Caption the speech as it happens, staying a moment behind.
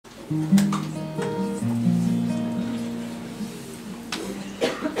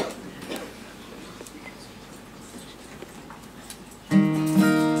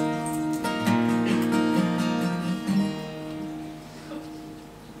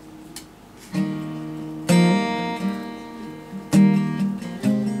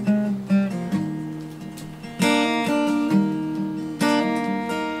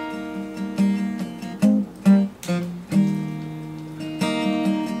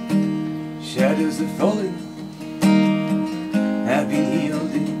Shadows are falling, I've been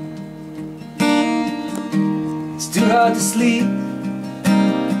healed in. It's too hard to sleep,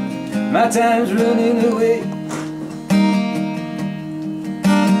 my time's running away.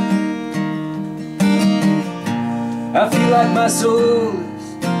 I feel like my soul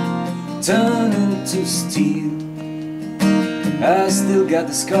is turning to steel. I still got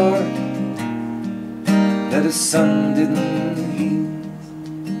the scar that the sun didn't heal.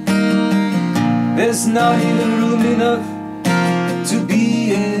 There's not even room enough to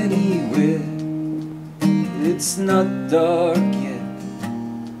be anywhere. It's not dark yet,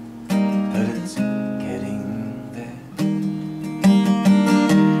 but it's getting there.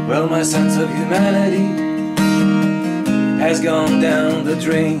 Well, my sense of humanity has gone down the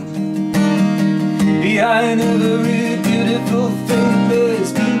drain. Behind every beautiful thing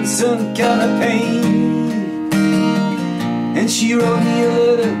there's been some kind of pain. And she wrote me a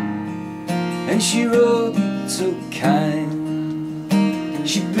letter, and she wrote it so kind.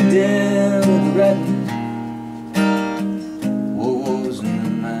 She put down the writing, what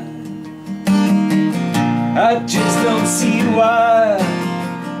wasn't mine. I just don't see why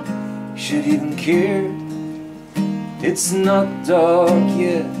I should even care. It's not dark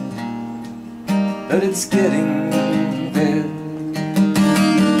yet, but it's getting there.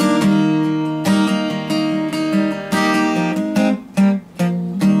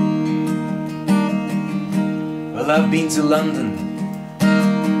 Well, I've been to London,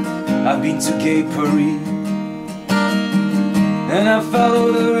 I've been to Gay Paris, and I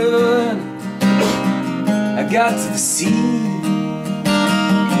followed the river and I got to the sea.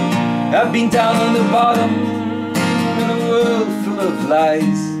 I've been down on the bottom in a world full of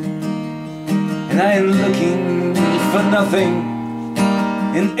lies, and I ain't looking for nothing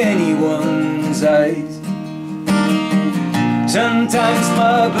in anyone's eyes. Sometimes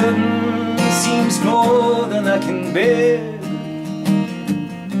my burden seems more than I can bear.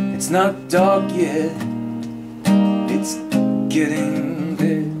 It's not dark yet, it's getting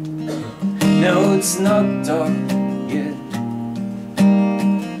there. No, it's not dark yet,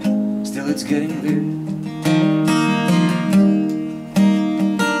 still it's getting there.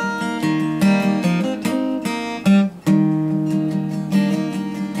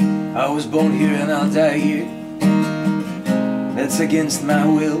 I was born here and I'll die here, that's against my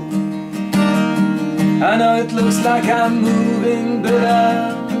will. I know it looks like I'm moving, but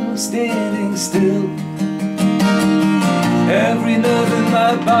I'm standing still. Every nerve in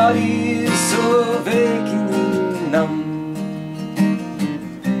my body is so vacant and numb.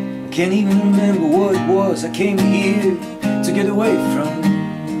 I can't even remember what it was I came here to get away from.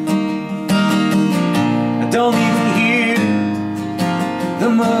 I don't even hear the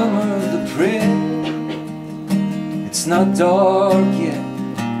murmur of the prayer. It's not dark yet,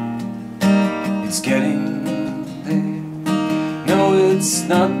 it's getting there. No, it's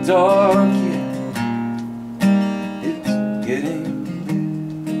not dark yet, it's getting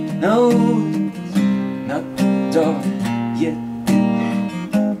there. No, it's not dark yet.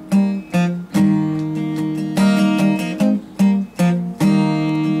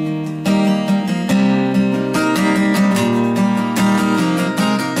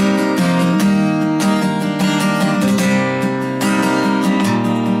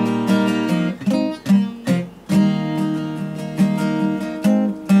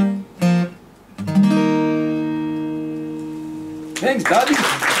 Thanks, Bobby.